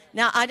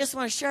 Now, I just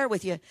want to share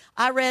with you.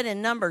 I read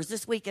in Numbers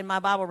this week in my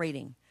Bible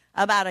reading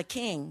about a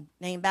king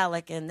named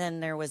Balak, and then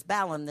there was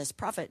Balaam, this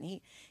prophet, and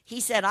he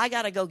said, I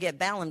got to go get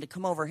Balaam to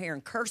come over here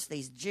and curse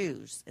these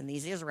Jews and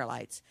these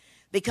Israelites,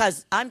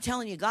 because I'm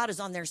telling you, God is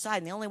on their side,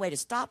 and the only way to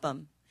stop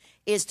them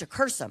is to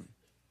curse them.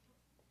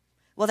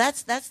 Well,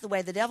 that's the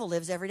way the devil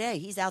lives every day.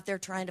 He's out there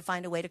trying to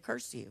find a way to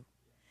curse you.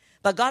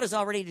 But God has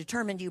already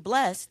determined you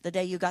blessed the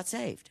day you got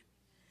saved.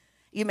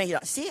 You may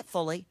not see it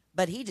fully,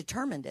 but he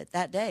determined it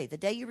that day. The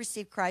day you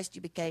received Christ,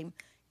 you became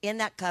in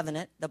that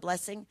covenant. The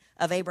blessing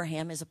of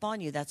Abraham is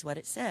upon you. That's what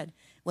it said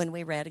when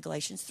we read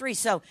Galatians 3.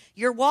 So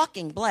you're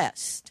walking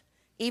blessed,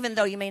 even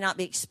though you may not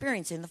be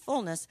experiencing the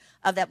fullness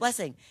of that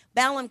blessing.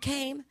 Balaam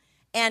came,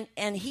 and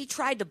he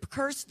tried to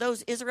curse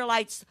those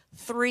Israelites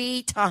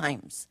 3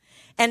 times.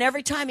 And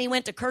every time he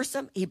went to curse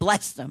them, he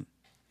blessed them.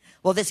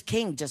 Well, this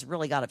king just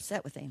really got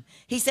upset with him.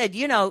 He said,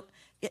 you know,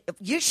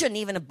 you shouldn't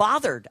even have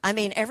bothered. I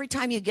mean, every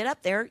time you get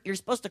up there, you're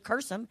supposed to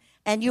curse them,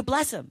 and you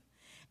bless them.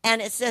 And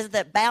it says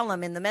that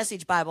Balaam, in the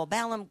Message Bible,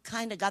 Balaam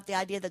kind of got the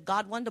idea that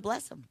God wanted to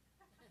bless him.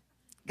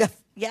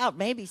 Yeah,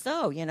 maybe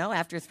so, you know,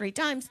 after 3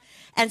 times.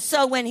 And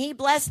so when he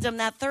blessed him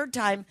that 3rd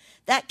time,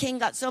 that king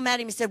got so mad at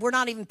him, he said, we're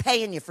not even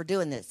paying you for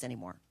doing this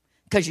anymore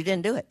because you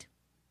didn't do it.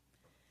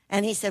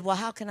 And he said, well,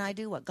 how can I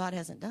do what God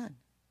hasn't done?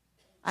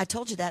 I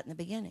told you that in the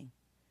beginning.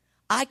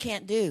 I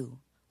can't do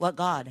what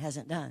God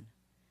hasn't done.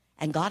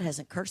 And God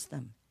hasn't cursed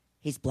them.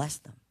 He's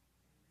blessed them.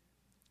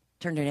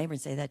 Turn to your neighbor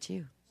and say, that's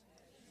you.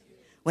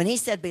 When he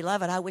said,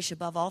 beloved, I wish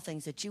above all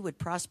things that you would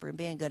prosper and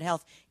be in good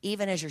health,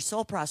 even as your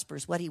soul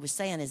prospers, what he was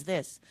saying is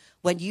this.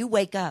 When you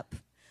wake up,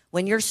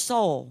 when your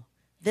soul,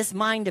 this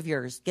mind of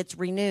yours, gets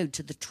renewed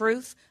to the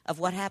truth of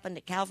what happened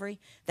at Calvary,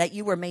 that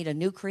you were made a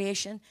new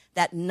creation,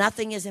 that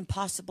nothing is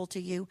impossible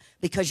to you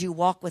because you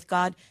walk with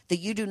God, that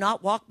you do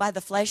not walk by the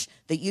flesh,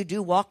 that you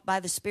do walk by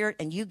the Spirit,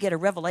 and you get a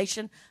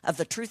revelation of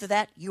the truth of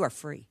that, you are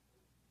free.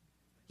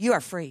 You are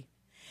free.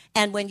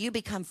 And when you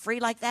become free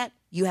like that,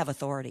 you have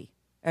authority.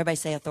 Everybody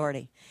say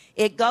authority.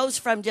 It goes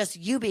from just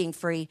you being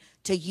free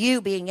to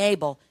you being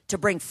able to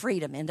bring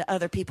freedom into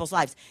other people's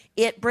lives.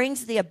 It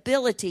brings the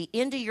ability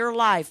into your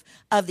life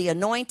of the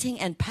anointing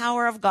and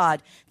power of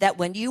God that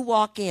when you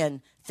walk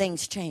in,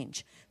 things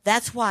change.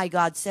 That's why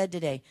God said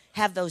today,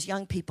 have those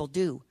young people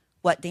do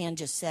what Dan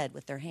just said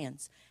with their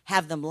hands.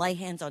 Have them lay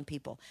hands on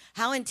people.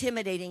 How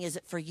intimidating is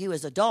it for you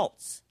as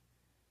adults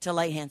to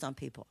lay hands on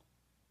people?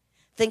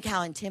 Think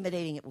how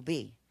intimidating it will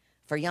be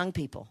for young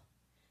people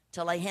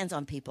to lay hands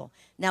on people.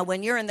 Now,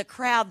 when you're in the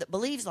crowd that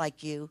believes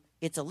like you,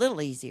 it's a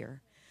little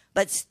easier.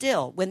 But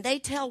still, when they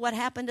tell what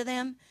happened to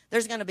them,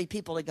 there's going to be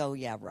people that go,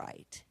 yeah,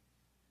 right.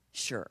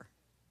 Sure.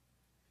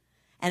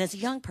 And as a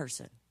young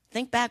person,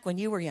 think back when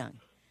you were young.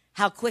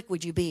 How quick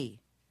would you be?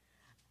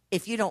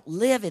 if you don't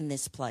live in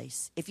this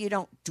place, if you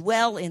don't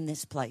dwell in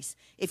this place,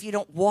 if you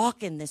don't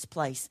walk in this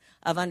place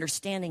of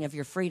understanding of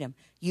your freedom,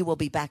 you will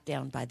be backed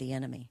down by the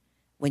enemy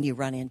when you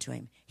run into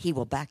him. He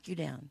will back you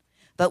down.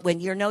 But when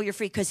you know you're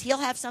free, because he'll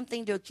have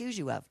something to accuse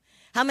you of.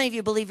 How many of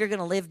you believe you're going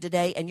to live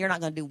today and you're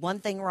not going to do one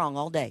thing wrong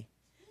all day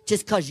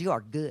just because you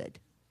are good?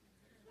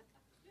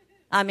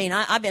 I mean,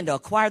 I've been to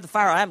acquire the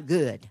fire. I'm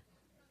good.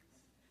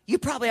 You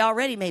probably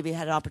already maybe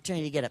had an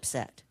opportunity to get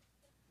upset.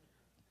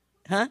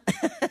 Huh?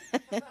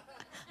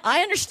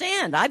 I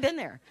understand. I've been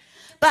there.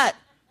 But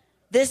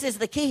this is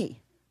the key.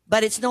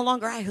 But it's no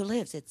longer I who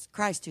lives. It's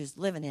Christ who's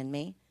living in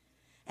me.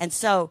 And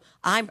so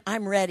I'm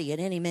ready at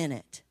any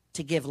minute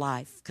to give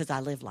life because I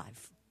live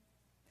life.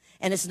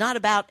 And it's not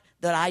about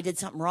that I did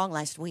something wrong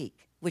last week,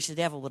 which the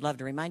devil would love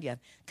to remind you of,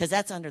 because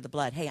that's under the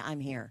blood. Hey, I'm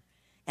here.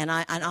 And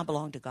I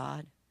belong to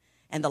God.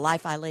 And the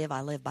life I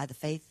live by the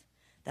faith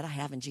that I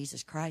have in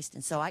Jesus Christ.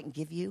 And so I can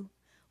give you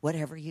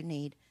whatever you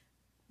need.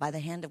 By the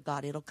hand of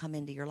God, it'll come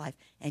into your life,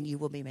 and you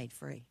will be made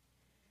free.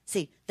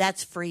 See,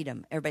 that's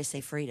freedom. Everybody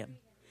say freedom.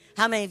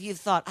 How many of you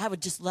thought, I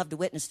would just love to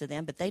witness to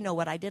them, but they know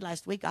what I did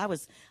last week? I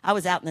was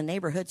out in the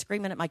neighborhood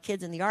screaming at my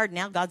kids in the yard.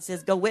 Now God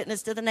says, go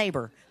witness to the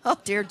neighbor. Oh,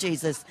 dear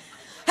Jesus.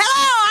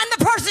 Hello, I'm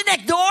the person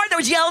next door that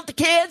was yelling at the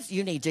kids.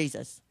 You need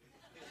Jesus.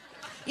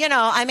 You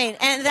know, I mean,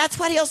 and that's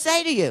what he'll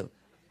say to you.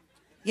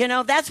 You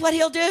know, that's what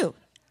he'll do.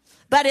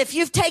 But if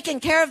you've taken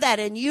care of that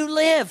and you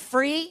live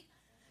free,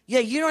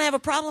 you don't have a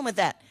problem with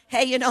that.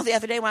 Hey, you know, the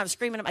other day when I was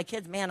screaming at my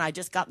kids, man, I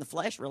just got in the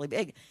flesh really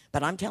big.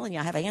 But I'm telling you,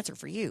 I have an answer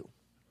for you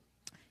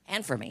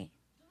and for me.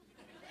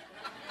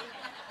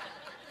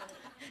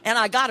 And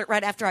I got it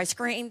right after I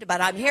screamed,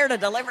 but I'm here to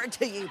deliver it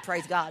to you,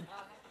 praise God.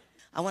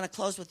 I want to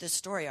close with this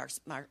story.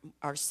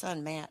 Our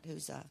son, Matt,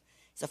 he's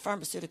a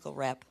pharmaceutical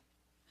rep,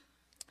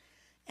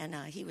 and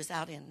he was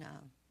out in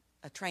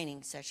a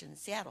training session in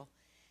Seattle,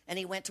 and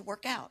he went to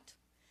work out.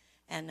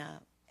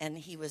 And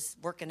he was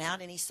working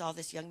out, and he saw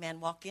this young man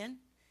walk in.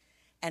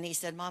 And he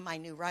said, Mom, I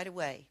knew right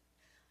away.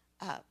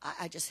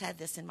 I just had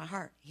this in my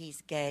heart.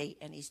 He's gay,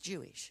 and he's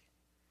Jewish.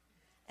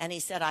 And he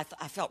said, I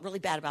felt really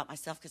bad about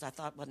myself because I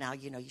thought, well, now,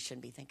 you know, you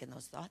shouldn't be thinking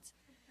those thoughts.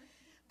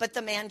 But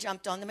the man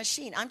jumped on the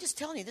machine. I'm just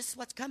telling you, this is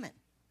what's coming.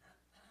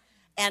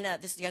 And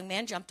this young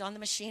man jumped on the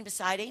machine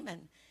beside him,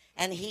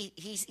 and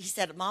he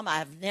said, Mom, I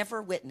have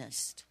never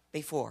witnessed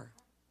before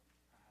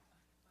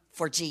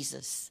for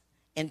Jesus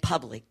in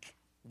public,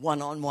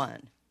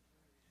 one-on-one.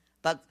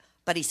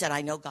 But he said,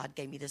 I know God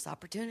gave me this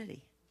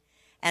opportunity.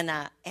 And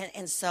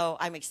so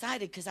I'm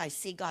excited because I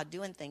see God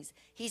doing things.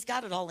 He's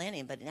got it all in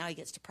him, but now he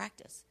gets to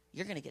practice.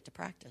 You're going to get to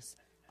practice.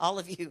 All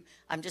of you,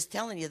 I'm just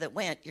telling you that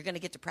you're going to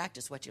get to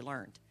practice what you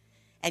learned.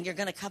 And you're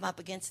going to come up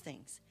against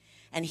things.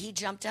 And he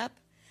jumped up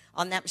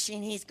on that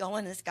machine. He's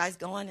going, this guy's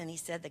going. And he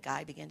said, the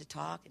guy began to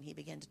talk, and he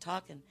began to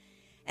talk.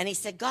 And he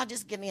said, God,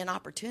 just give me an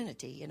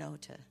opportunity, you know,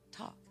 to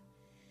talk.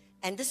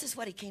 And this is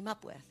what he came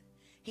up with.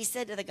 He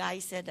said to the guy, he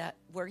said,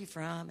 where are you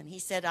from? And he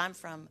said, I'm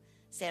from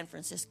San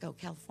Francisco,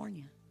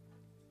 California.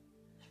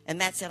 And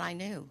Matt said, I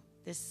knew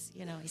this,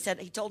 you know.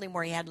 He told him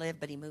where he had lived,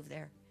 but he moved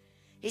there.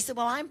 He said,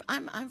 well,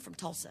 I'm from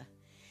Tulsa.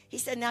 He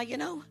said, now, you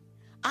know,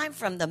 I'm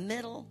from the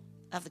middle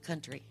of the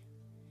country,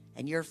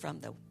 and you're from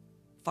the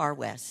far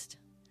west.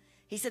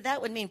 He said,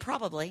 that would mean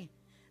probably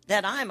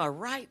that I'm a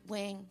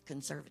right-wing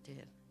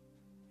conservative,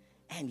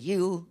 and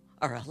you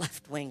are a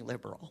left-wing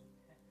liberal.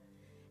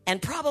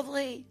 And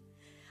probably,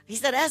 he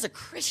said, as a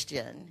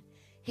Christian,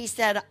 he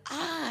said,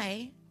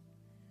 I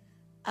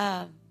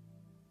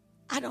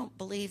don't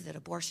believe that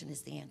abortion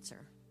is the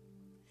answer.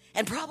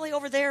 And probably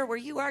over there where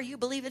you are, you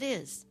believe it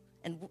is.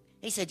 And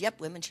he said, yep,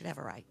 women should have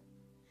a right.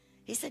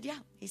 He said, yeah.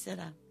 He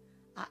said,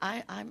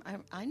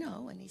 I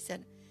know. And he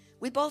said,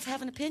 we both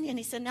have an opinion.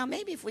 He said, now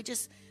maybe if we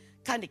just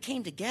kind of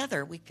came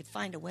together, we could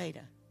find a way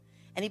to.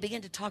 And he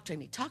began to talk to him.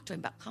 He talked to him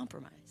about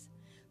compromise.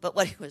 But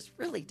what he was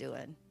really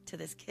doing to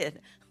this kid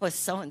was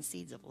sowing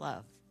seeds of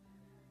love.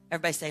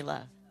 Everybody say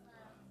love.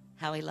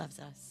 How he loves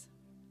us.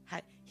 How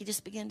he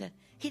just began to,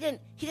 he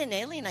didn't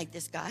alienate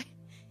this guy.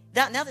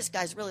 Now this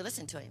guy's really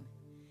listening to him.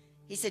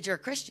 He said, you're a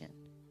Christian.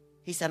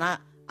 He said,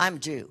 I'm a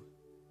Jew.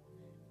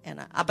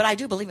 But I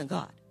do believe in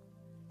God.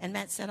 And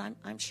Matt said,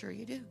 I'm sure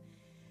you do.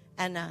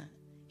 And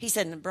he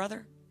said,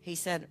 brother, he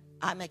said,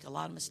 I make a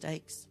lot of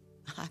mistakes.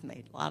 I've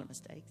made a lot of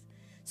mistakes.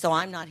 So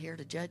I'm not here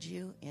to judge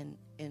you in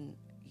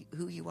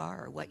who you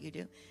are or what you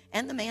do.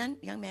 And the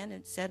young man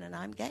had said, and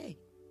I'm gay.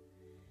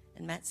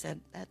 And Matt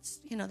said,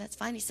 that's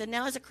fine. He said,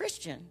 now as a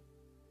Christian,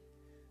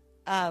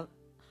 I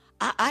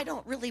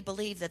don't really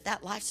believe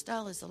that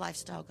lifestyle is the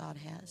lifestyle God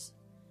has.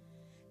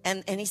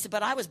 And he said,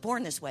 but I was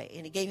born this way.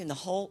 And he gave him the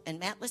whole, and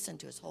Matt listened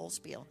to his whole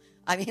spiel.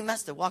 I mean, he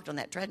must have walked on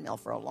that treadmill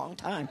for a long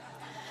time.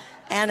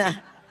 And,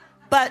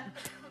 but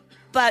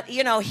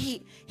you know,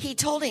 he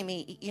told him,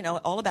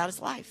 all about his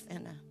life.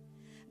 And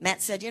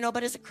Matt said,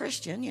 but as a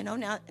Christian,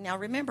 now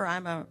remember,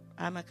 I'm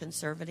a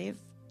conservative,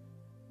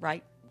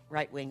 right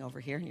wing over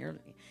here. And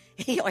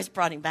he always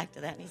brought him back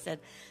to that. And he said,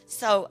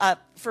 so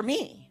for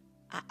me,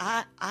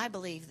 I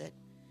believe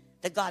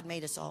that God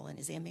made us all in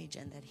his image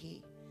and that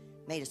he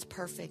made us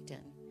perfect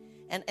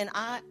And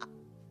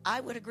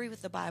I would agree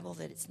with the Bible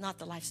that it's not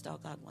the lifestyle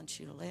God wants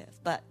you to live.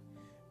 But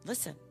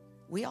listen,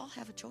 we all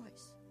have a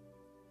choice.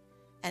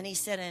 And he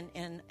said,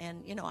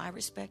 and you know, I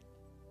respect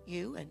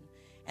you,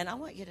 and I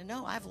want you to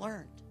know I've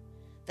learned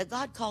that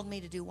God called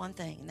me to do one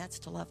thing, and that's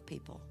to love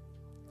people.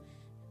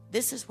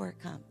 This is where it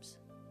comes.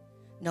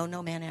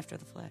 No man after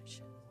the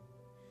flesh.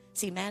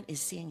 See, man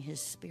is seeing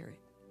his spirit.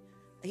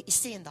 He's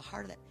seeing the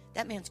heart of it.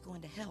 That man's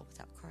going to hell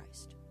without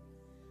Christ.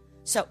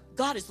 So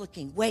God is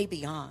looking way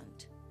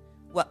beyond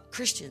what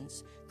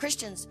Christians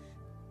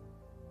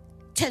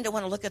tend to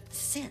want to look at the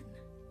sin.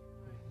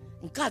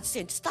 And God's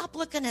saying, stop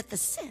looking at the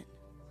sin.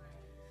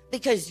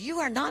 Because you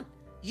are not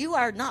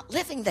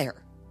living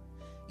there.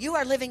 You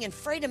are living in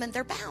freedom and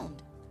they're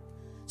bound.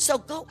 So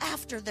go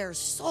after their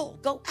soul.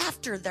 Go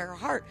after their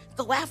heart.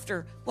 Go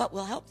after what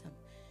will help them.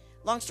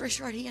 Long story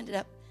short,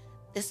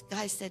 this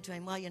guy said to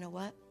him, well, you know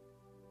what?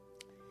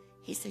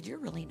 He said, you're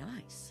really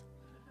nice.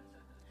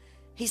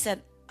 He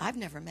said, I've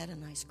never met a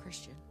nice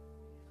Christian.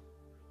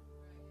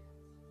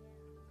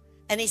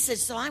 And he said,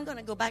 so I'm going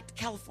to go back to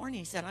California.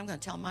 He said, I'm going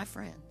to tell my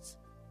friends.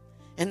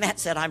 And Matt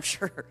said, I'm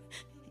sure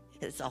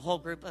it's a whole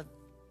group of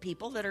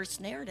people that are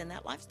snared in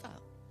that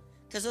lifestyle.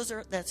 Because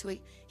that's who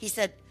he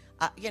said,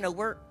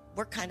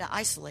 we're kind of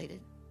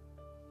isolated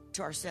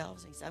to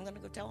ourselves. He said, I'm going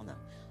to go tell them.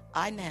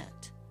 I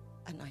met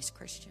a nice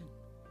Christian.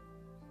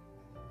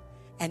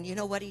 And you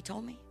know what he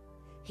told me?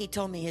 He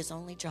told me his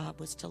only job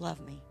was to love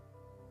me.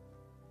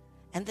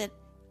 And that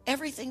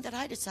everything that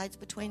I decide is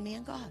between me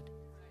and God.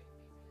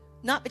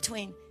 Not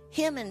between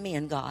him and me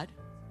and God,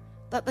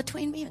 but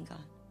between me and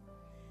God.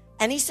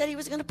 And he said he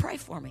was going to pray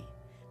for me.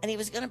 And he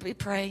was going to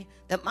pray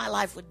that my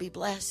life would be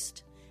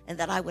blessed and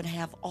that I would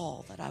have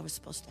all that I was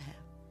supposed to have.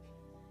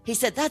 He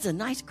said, that's a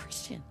nice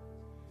Christian.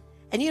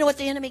 And you know what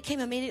the enemy came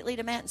immediately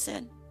to Matt and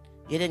said?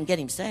 You didn't get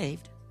him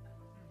saved.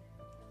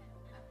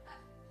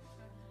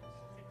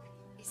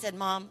 He said,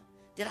 Mom,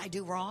 did I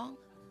do wrong?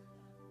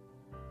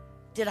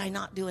 Did I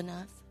not do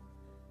enough?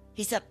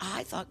 He said,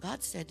 I thought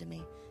God said to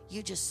me,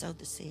 you just sowed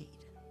the seed.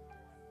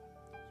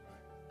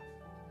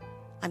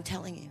 I'm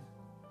telling you,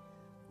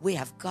 we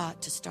have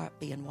got to start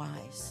being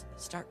wise.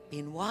 Start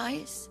being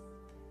wise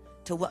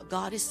to what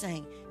God is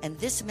saying. And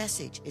this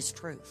message is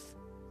truth.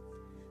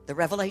 The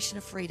revelation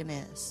of freedom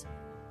is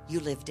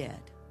you live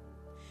dead.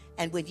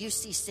 And when you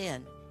see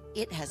sin,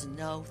 it has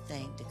no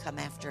thing to come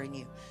after in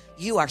you.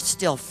 You are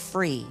still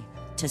free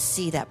to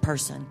see that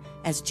person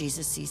as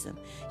Jesus sees them.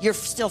 You're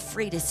still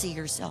free to see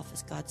yourself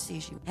as God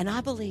sees you. And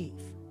I believe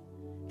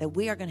that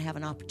we are going to have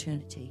an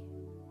opportunity.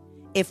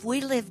 If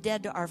we live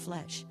dead to our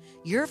flesh,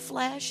 your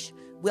flesh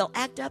will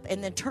act up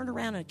and then turn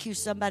around and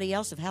accuse somebody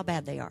else of how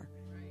bad they are.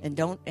 And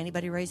don't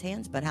anybody raise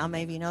hands, but how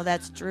many of you know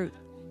that's true?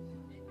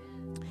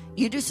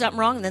 You do something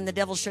wrong, and then the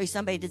devil will show you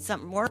somebody did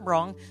something more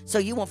wrong, so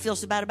you won't feel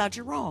so bad about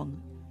your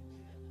wrong.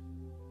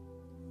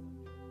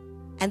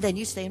 And then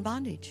you stay in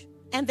bondage.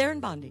 And they're in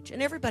bondage.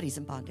 And everybody's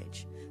in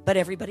bondage. But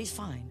everybody's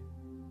fine.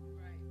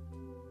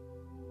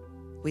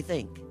 We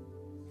think.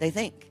 They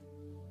think.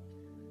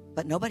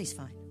 But nobody's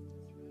fine.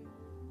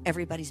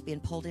 Everybody's being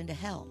pulled into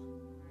hell.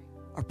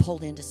 Or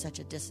pulled into such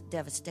a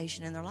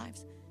devastation in their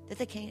lives that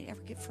they can't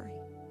ever get free.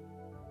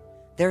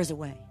 There is a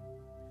way.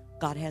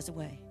 God has a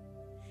way.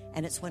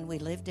 And it's when we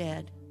live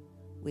dead,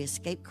 we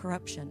escape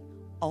corruption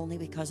only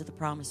because of the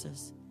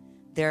promises.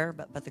 There,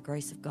 but by the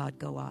grace of God,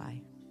 go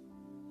I.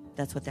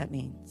 That's what that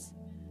means.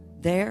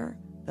 There,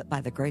 but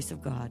by the grace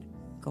of God,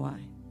 go I.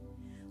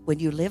 When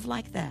you live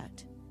like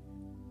that,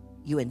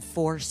 you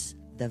enforce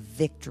the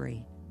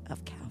victory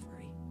of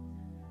Calvary.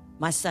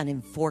 My son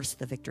enforced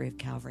the victory of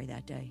Calvary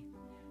that day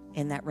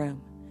in that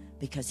room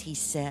because he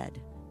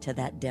said to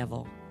that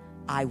devil,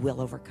 I will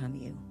overcome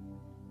you.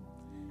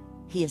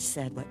 He has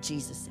said what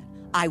Jesus said.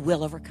 I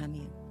will overcome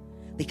you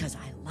because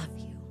I love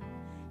you,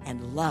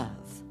 and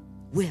love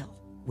will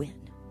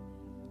win.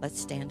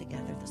 Let's stand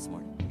together this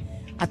morning.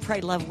 I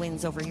pray love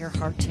wins over your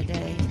heart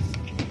today.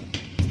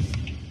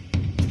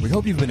 We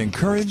hope you've been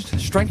encouraged,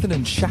 strengthened,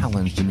 and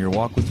challenged in your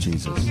walk with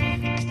Jesus.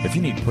 If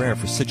you need prayer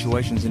for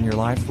situations in your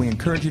life, we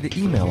encourage you to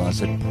email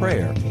us at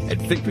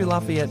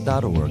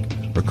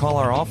prayer@victorylafayette.org or call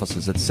our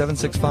offices at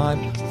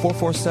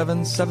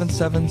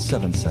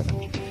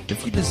 765-447-7777.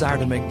 If you desire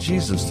to make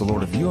Jesus the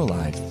Lord of your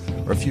life,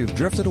 or if you have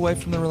drifted away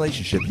from the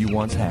relationship you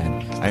once had,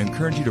 I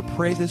encourage you to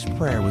pray this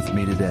prayer with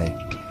me today.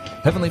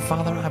 Heavenly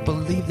Father, I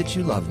believe that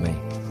you love me.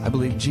 I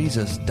believe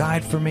Jesus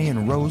died for me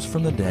and rose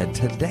from the dead.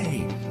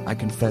 Today, I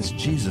confess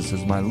Jesus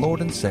as my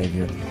Lord and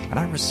Savior, and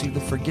I receive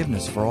the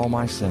forgiveness for all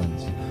my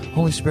sins.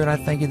 Holy Spirit, I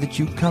thank you that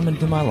you come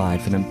into my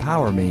life and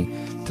empower me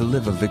to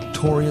live a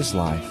victorious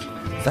life.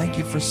 Thank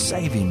you for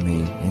saving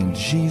me. In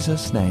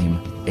Jesus'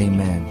 name,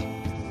 amen.